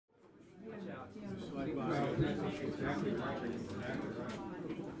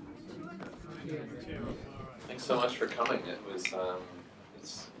Thanks so much for coming.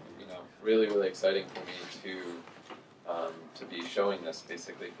 It's really really exciting for me to be showing this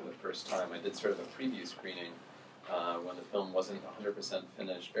basically for the first time. I did sort of a preview screening when the film wasn't 100%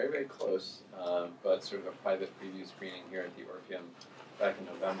 finished, very very close, but sort of a private preview screening here at the Orpheum back in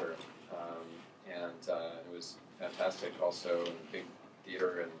November, and it was fantastic. Also in a big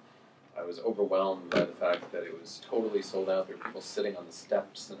theater, and I was overwhelmed by the fact that it was totally sold out. There were people sitting on the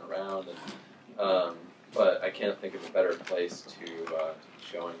steps and around, and but I can't think of a better place to be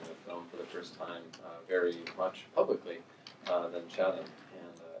showing the film for the first time, very much publicly, than Chatham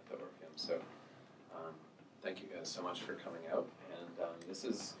and the Orpheum. So thank you guys so much for coming out. And this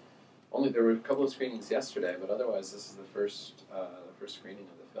is there were a couple of screenings yesterday, but otherwise this is the first screening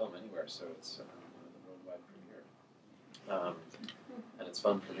of the film anywhere. So it's the worldwide premiere. And it's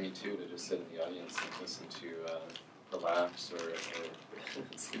fun for me too to just sit in the audience and listen to the laughs or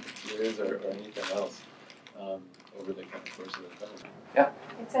see the tears or anything else over the kind of course of the film. Yeah.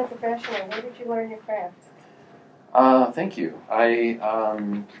 It's so professional. Where did you learn your craft? Thank you.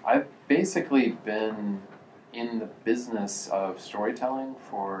 I've basically been in the business of storytelling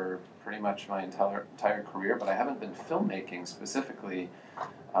for pretty much my entire career, but I haven't been filmmaking specifically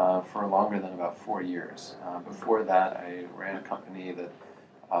for longer than about 4 years. Before that, I ran a company that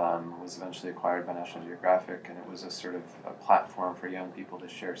was eventually acquired by National Geographic, and it was a sort of a platform for young people to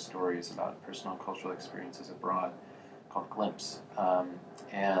share stories about personal and cultural experiences abroad called Glimpse.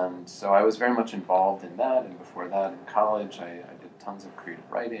 And so I was very much involved in that, and before that in college I did tons of creative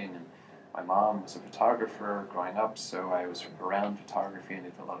writing, and my mom was a photographer growing up, so I was around photography and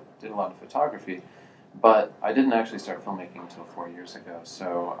did a lot of photography, but I didn't actually start filmmaking until 4 years ago.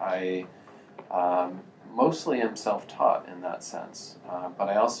 So I mostly am self-taught in that sense, but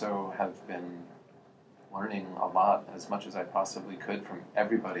I also have been learning a lot, as much as I possibly could, from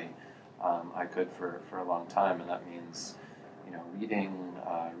everybody I could for a long time, and that means reading,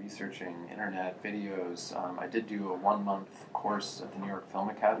 researching, internet, videos. I did do a 1-month course at the New York Film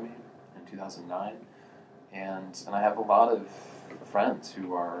Academy in 2009, and I have a lot of friends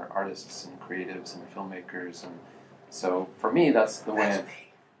who are artists and creatives and filmmakers, and so for me that's the way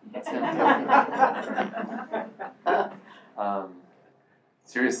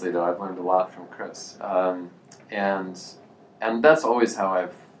seriously though, I've learned a lot from Chris, and that's always how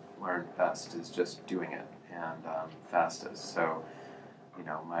I've learned best, is just doing it, and fastest. So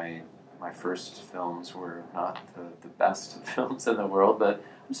my first films were not the best films in the world, but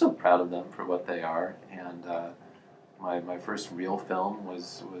I'm so proud of them for what they are. And my first real film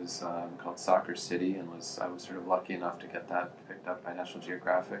was called Soccer City, and I was sort of lucky enough to get that picked up by National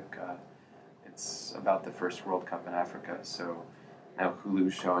Geographic. It's about the first World Cup in Africa, so now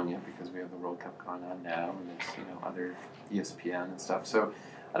Hulu's showing it because we have the World Cup going on now, and there's other ESPN and stuff. So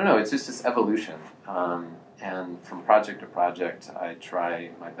I don't know, it's just this evolution, and from project to project, I try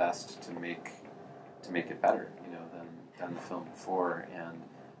my best to make it better, than the film before,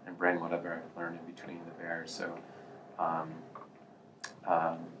 and bring whatever I've learned in between to bear. So,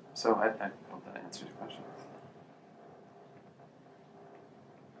 so I hope that answers your question.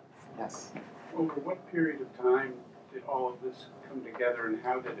 Yes. Over what period of time did all of this come together, and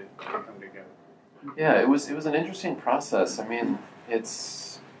how did it come together? Yeah, it was an interesting process. I mean,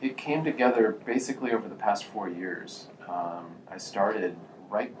 it came together basically over the past 4 years. I started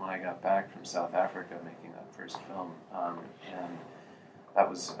right when I got back from South Africa making that first film, and that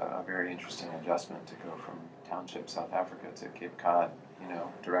was a very interesting adjustment to go from township South Africa to Cape Cod,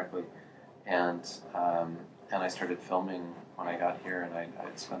 directly, and I started filming when I got here, and I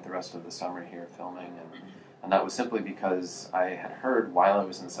spent the rest of the summer here filming, and that was simply because I had heard while I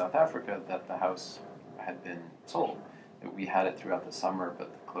was in South Africa that the house had been sold. That we had it throughout the summer,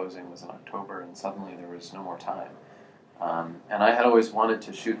 but the closing was in October, and suddenly there was no more time. And I had always wanted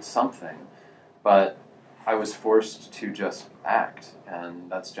to shoot something, but I was forced to just act,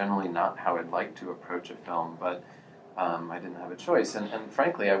 and that's generally not how I'd like to approach a film, but I didn't have a choice. And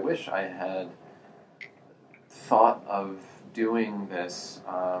frankly, I wish I had thought of doing this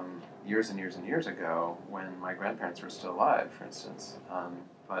years and years and years ago when my grandparents were still alive, for instance.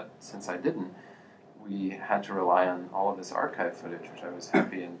 But since I didn't, we had to rely on all of this archive footage, which I was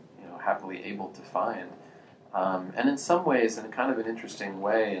happily able to find. And in some ways, in kind of an interesting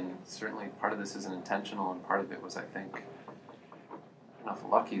way, and certainly part of this isn't intentional, and part of it was, I think, I don't know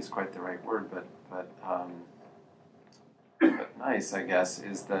if lucky is quite the right word, but nice, I guess,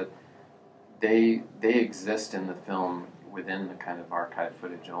 is that they exist in the film within the kind of archive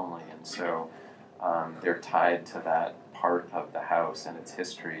footage only, and so they're tied to that part of the house and its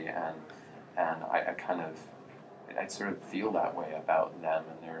history, and and I sort of feel that way about them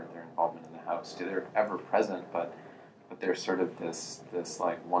and their involvement in the house too. They're ever present, but they're sort of this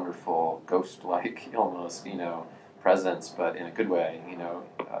like wonderful ghost-like almost, presence, but in a good way,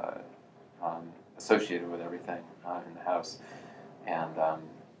 associated with everything in the house. And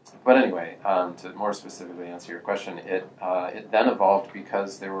but anyway, to more specifically answer your question, it then evolved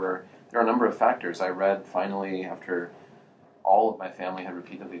because there are a number of factors. I read finally, after all of my family had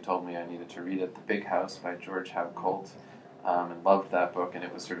repeatedly told me I needed to read it, The Big House by George Colt, and loved that book, and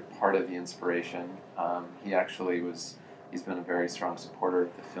it was sort of part of the inspiration. He's been a very strong supporter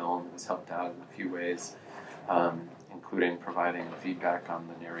of the film, has helped out in a few ways, including providing feedback on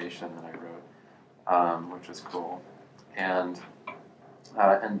the narration that I wrote, which was cool. And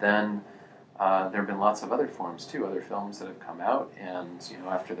then there have been lots of other forms too, other films that have come out, and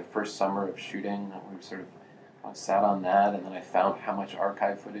after the first summer of shooting, we sort of sat on that, and then I found how much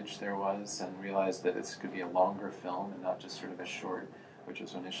archive footage there was and realized that this could be a longer film and not just sort of a short, which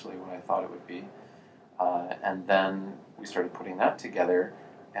was initially what I thought it would be. And then we started putting that together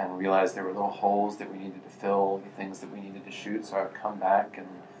and realized there were little holes that we needed to fill, things that we needed to shoot, so I would come back, and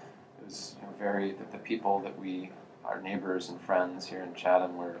it was the people that our neighbors and friends here in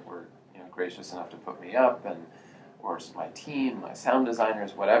Chatham were gracious enough to put me up, and or my team, my sound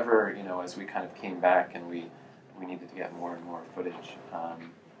designers, whatever, as we kind of came back and we needed to get more and more footage.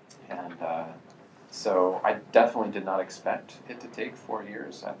 So I definitely did not expect it to take 4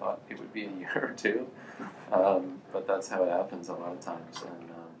 years. I thought it would be a year or two, but that's how it happens a lot of times,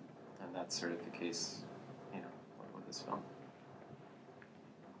 and that's sort of the case, with this film.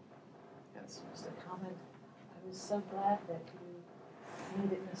 Yes. Just a comment. I was so glad that you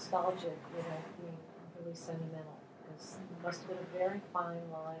made it nostalgic without being really sentimental, because it must have been a very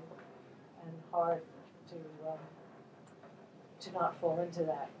fine line and hard to not fall into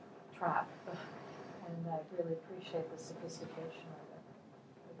that trap. And I really appreciate the sophistication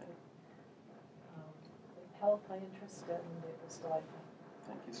of it. It held my interest, and it was delightful.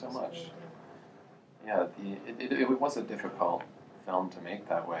 Thank you so much. Yeah, it was a difficult film to make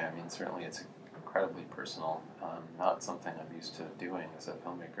that way. I mean, certainly it's incredibly personal, not something I'm used to doing as a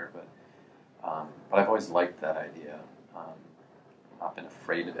filmmaker, but I've always liked that idea, not been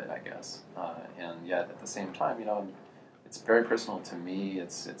afraid of it, I guess. And yet, at the same time, it's very personal to me.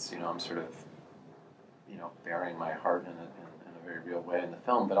 It's I'm sort of bearing my heart in a very real way in the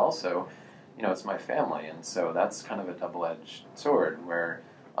film, but also, it's my family, and so that's kind of a double-edged sword, where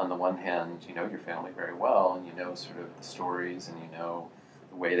on the one hand, you know your family very well, and sort of the stories, and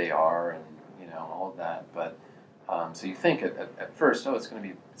the way they are, and all of that, but so you think at first, it's going to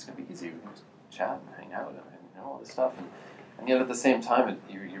be easy, we can just chat and hang out and all this stuff, and yet at the same time,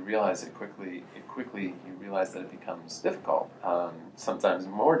 you realize it quickly you realize that it becomes difficult, sometimes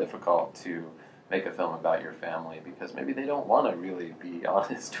more difficult to make a film about your family, because maybe they don't want to really be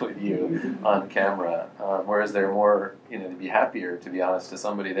honest with you on camera, whereas they're more, to be happier to be honest to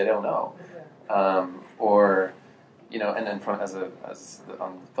somebody they don't know, or and then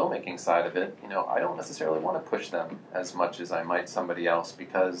on the filmmaking side of it, I don't necessarily want to push them as much as I might somebody else,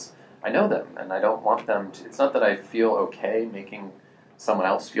 because I know them, and I don't want them to. It's not that I feel okay making someone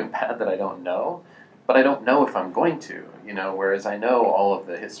else feel bad that I don't know, but I don't know if I'm going to, whereas I know all of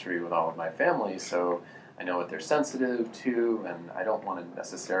the history with all of my family, so I know what they're sensitive to, and I don't want to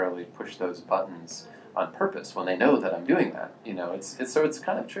necessarily push those buttons on purpose when they know that I'm doing that. It's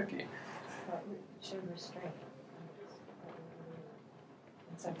kind of tricky. But it showed restraint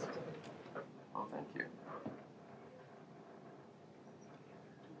and sensitivity. Oh, thank you.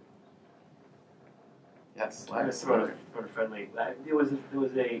 Yes, Sort of friendly. There was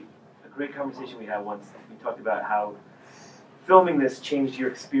a great conversation we had once. We talked about how filming this changed your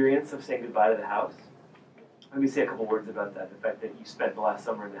experience of saying goodbye to the house. Let me say a couple words about that. The fact that you spent the last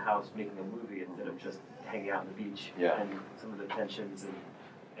summer in the house making a movie instead of just hanging out on the beach, and some of the tensions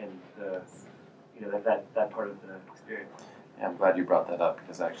and that part of the experience. Yeah, I'm glad you brought that up,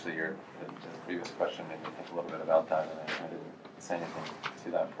 because actually the previous question made me think a little bit about that, and I didn't say anything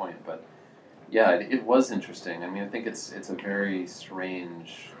to that point, but yeah, it was interesting. I mean, I think it's a very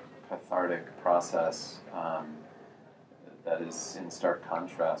strange, cathartic process that is in stark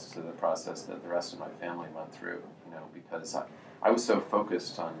contrast to the process that the rest of my family went through, because I was so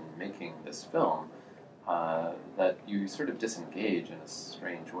focused on making this film that you sort of disengage in a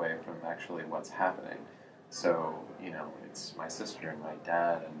strange way from actually what's happening. So, it's my sister and my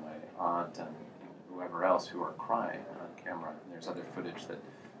dad and my aunt and whoever else who are crying on camera. And there's other footage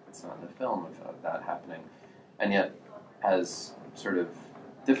that's not in the film of that happening. And yet, as sort of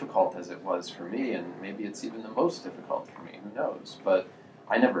difficult as it was for me, and maybe it's even the most difficult for me, who knows, but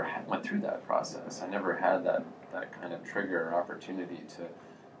I never went through that process. I never had that kind of trigger or opportunity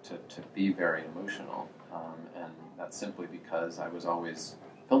to be very emotional, and that's simply because I was always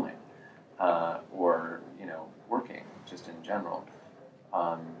filming or working just in general,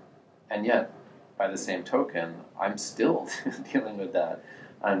 and yet by the same token, I'm still dealing with that.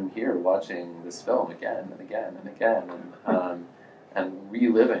 I'm here watching this film again and again and again, and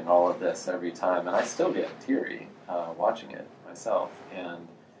reliving all of this every time, and I still get teary watching it myself,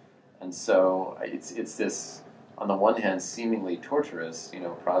 and so it's this, on the one hand, seemingly torturous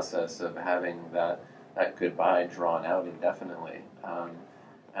process of having that goodbye drawn out indefinitely,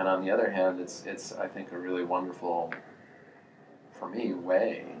 and on the other hand, it's I think a really wonderful, for me,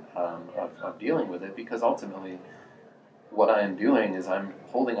 way of dealing with it, because ultimately what I am doing is I'm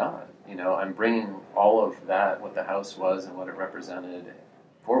holding on. I'm bringing all of that, what the house was and what it represented,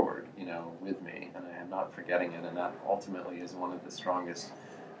 forward, with me, and I am not forgetting it. And that ultimately is one of the strongest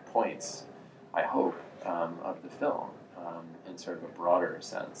points, I hope, of the film, in sort of a broader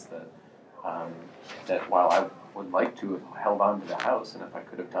sense, that while I would like to have held on to the house, and if I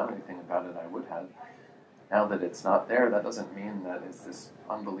could have done anything about it, I would have. Now that it's not there, that doesn't mean that it's this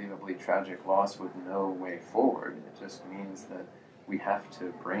unbelievably tragic loss with no way forward. It just means that we have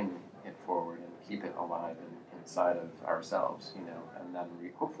to bring it forward and keep it alive inside of ourselves, and then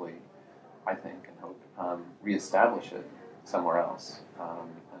hopefully, I think and hope, reestablish it somewhere else,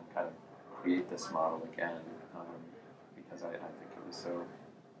 and kind of create this model again, because I think it was so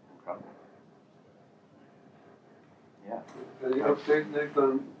incredible. Yeah. Any update, Nick,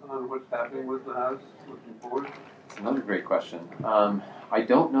 on what's happening with the house looking forward? It's another great question. I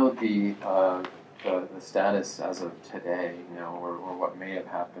don't know the status as of today, or what may have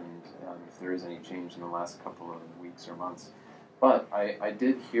happened, if there is any change in the last couple of weeks or months. But I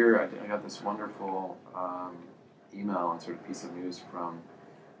did hear, I got this wonderful email and sort of piece of news from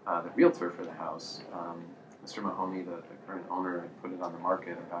the realtor for the house. Mr. Mahoney, the current owner, had put it on the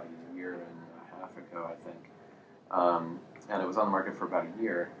market about a year and a half ago, I think. And it was on the market for about a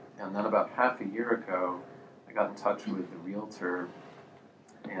year. And then about half a year ago, I got in touch with the realtor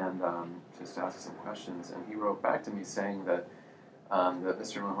and just asked some questions. And he wrote back to me saying that that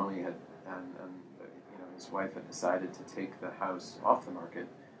Mr. Mahoney had and his wife had decided to take the house off the market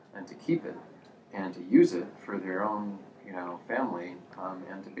and to keep it and to use it for their own family,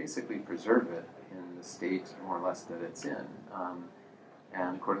 and to basically preserve it in the state more or less that it's in.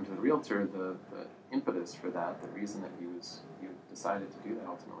 And according to the realtor, the impetus for that, the reason that he decided to do that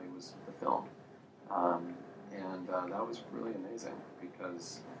ultimately, was the film. And that was really amazing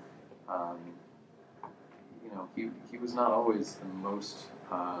because, he was not always the most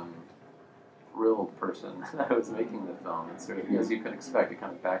thrilled person that was making the film. It's sort of, as you can expect,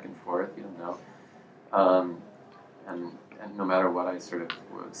 kind of back and forth, you don't know. And no matter what I sort of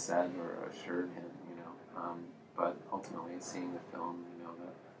said or assured him, but ultimately seeing the film,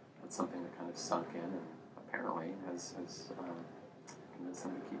 that's something that kind of sunk in and apparently has convinced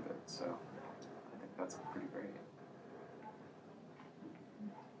them to keep it. So I think that's pretty great.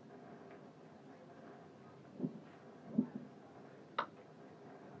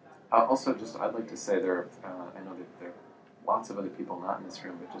 Also, I'd like to say I know that there are lots of other people not in this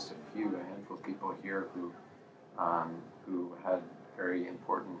room, but just a handful of people here who had very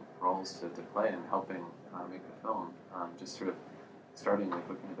important roles to play in helping make the film. Just sort of starting with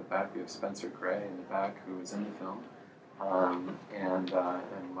looking at the back, we have Spencer Gray in the back, who was in the film, and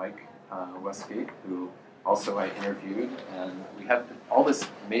Mike Westgate, who also I interviewed, and we have all this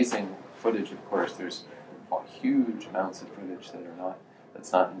amazing footage. Of course, there's huge amounts of footage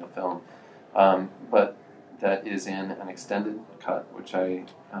that's not in the film, but that is in an extended cut, which I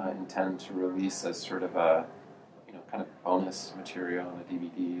intend to release as sort of a kind of bonus material on a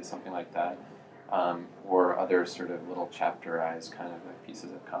DVD, something like that, or other sort of little chapterized kind of like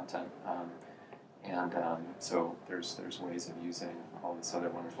pieces of content. So there's ways of using all this other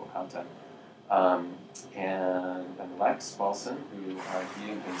wonderful content. And then Lex Paulson, who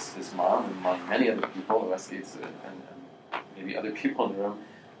he and his mom, and among many other people, the Westgates and maybe other people in the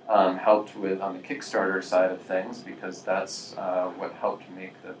room, helped with on the Kickstarter side of things, because that's what helped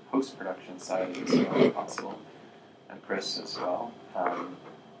make the post-production side of this possible. And Chris as well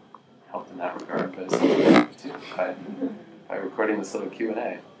helped in that regard, but it's too by recording this little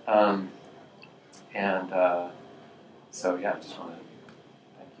Q&A. So yeah, just want to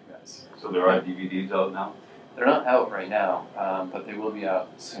thank you guys. So there are DVDs out now? They're not out right now, but they will be out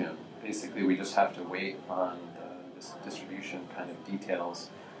soon. Basically, we just have to wait on this distribution kind of details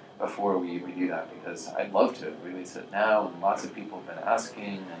before we do that, because I'd love to release it now, and lots of people have been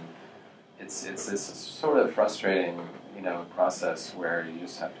asking, and it's this sort of frustrating, process where you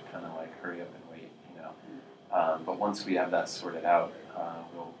just have to kind of like hurry up and wait. But once we have that sorted out,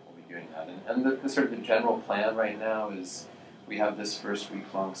 we'll be doing that. And the sort of the general plan right now is we have this first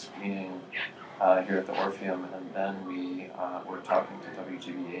week-long screening here at the Orpheum, and then we're talking to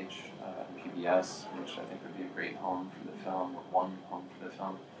WGBH and PBS, which I think would be a great home for the film, or one home for the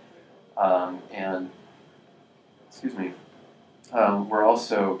film. We're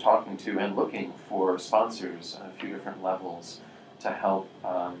also talking to and looking for sponsors on a few different levels to help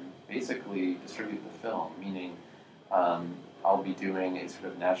basically distribute the film, meaning I'll be doing a sort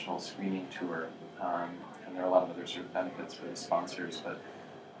of national screening tour, and there are a lot of other sort of benefits for the sponsors, but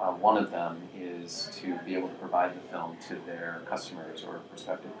one of them is to be able to provide the film to their customers or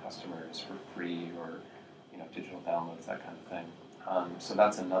prospective customers for free, or digital downloads, that kind of thing. So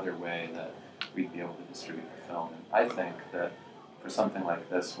that's another way that we'd be able to distribute the film. And I think that for something like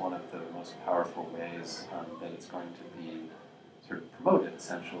this, one of the most powerful ways that it's going to be sort of promoted,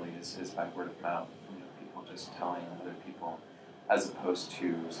 essentially, is by word of mouth. People just telling other people, as opposed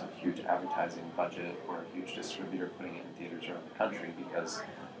to some huge advertising budget or a huge distributor putting it in theaters around the country, because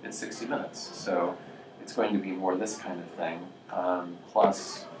it's 60 minutes. So it's going to be more this kind of thing,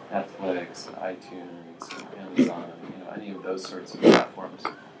 plus Netflix, and iTunes, and Amazon, any of those sorts of platforms,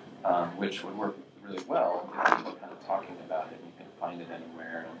 which would work really well if people are kind of talking about it and you can find it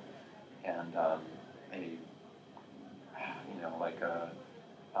anywhere. And like a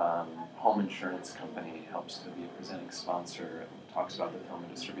home insurance company helps to be a presenting sponsor and talks about the film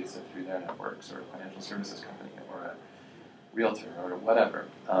and distributes it through their networks, or a financial services company, or a realtor, or whatever.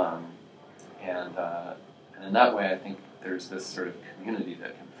 And in that way, I think there's this sort of community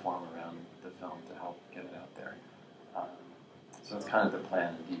that can form around the film to help get it out there. So it's kind of the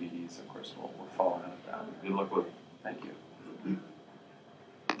plan, and DVDs, of course, will follow out of that. Good luck with it. Thank you.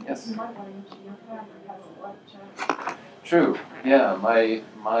 Yes? You might want to mention your family has a lot of chance. True. Yeah,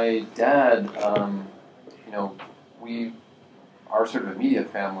 my dad, our sort of immediate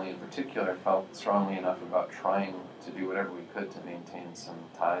family in particular felt strongly enough about trying to do whatever we could to maintain some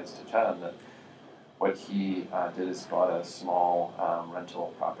ties to Chatham that what he did is bought a small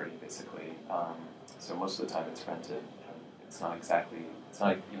rental property, basically. So most of the time it's rented. It's not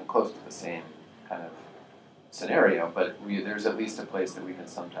even close to the same kind of scenario, but there's at least a place that we can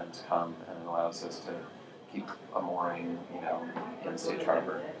sometimes come, and it allows us to keep a mooring, in State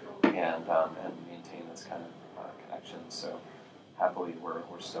Harbor, and maintain this kind of connection. So happily, we're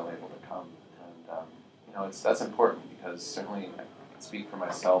still able to come, and that's important, because certainly I can speak for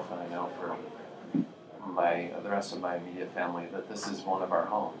myself, and I know for the rest of my immediate family that this is one of our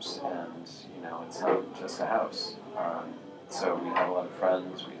homes, and it's not just a house. So we have a lot of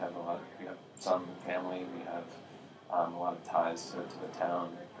friends, we have some family, we have a lot of ties to the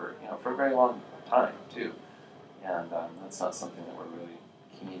town for a very long time too, and that's not something that we're really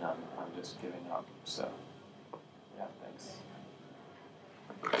keen on just giving up. So yeah, thanks.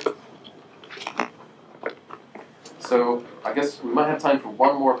 So I guess we might have time for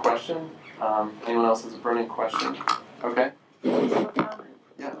one more question. Anyone else has a burning question? Okay.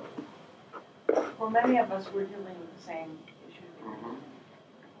 Yeah. For many of us, we're dealing with the same issue. Mm-hmm.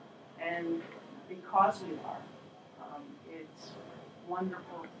 And because we are, it's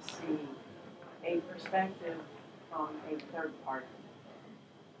wonderful to see a perspective from a third party.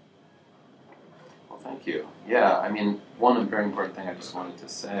 Well, thank you. Yeah, I mean, one very important thing I just wanted to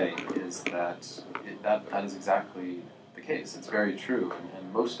say is that that is exactly the case. It's very true,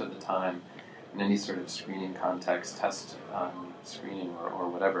 and most of the time, in any sort of screening context, test screening or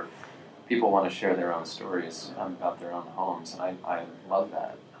whatever, people want to share their own stories about their own homes, and I love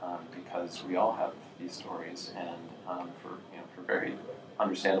that because we all have these stories, and for very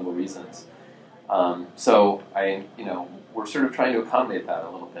understandable reasons. So we're sort of trying to accommodate that a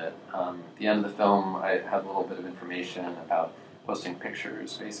little bit. At the end of the film, I had a little bit of information about posting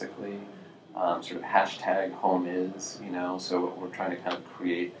pictures, basically, sort of hashtag home is, so we're trying to kind of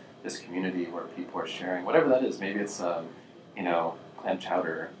create this community where people are sharing, whatever that is. Maybe it's, clam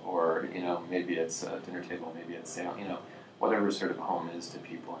chowder, or, maybe it's a dinner table, maybe it's, whatever sort of home is to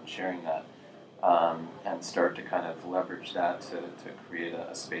people, and sharing that, and start to kind of leverage that to create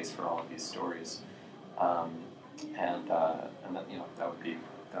a space for all of these stories. And that, that would be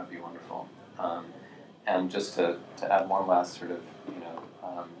wonderful. And just to add one last sort of,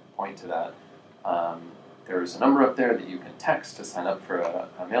 point to that, there's a number up there that you can text to sign up for a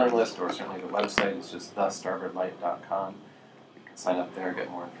mailing list, or certainly the website is just thestarboardlight.com. You can sign up there, get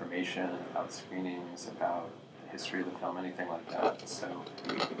more information about screenings, about the history of the film, anything like that. So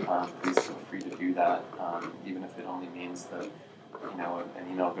please feel free to do that, even if it only means that an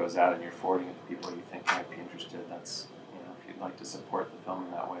email goes out and you're forwarding it to people you think might be interested, that's, if you'd like to support the film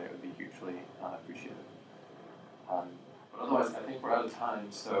in that way, it would be hugely appreciated. But otherwise, I think we're out of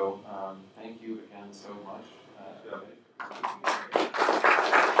time, so thank you again so much.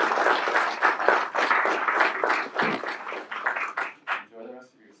 Enjoy the rest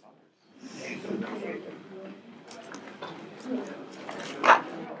of your summers.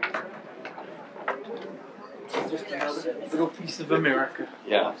 Just another little piece of America.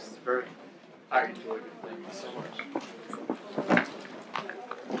 Yeah. It's very, I enjoyed it. Thank you so much.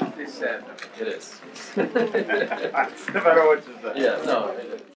 It's sad. It is. No matter what you say. Yeah, no, it is.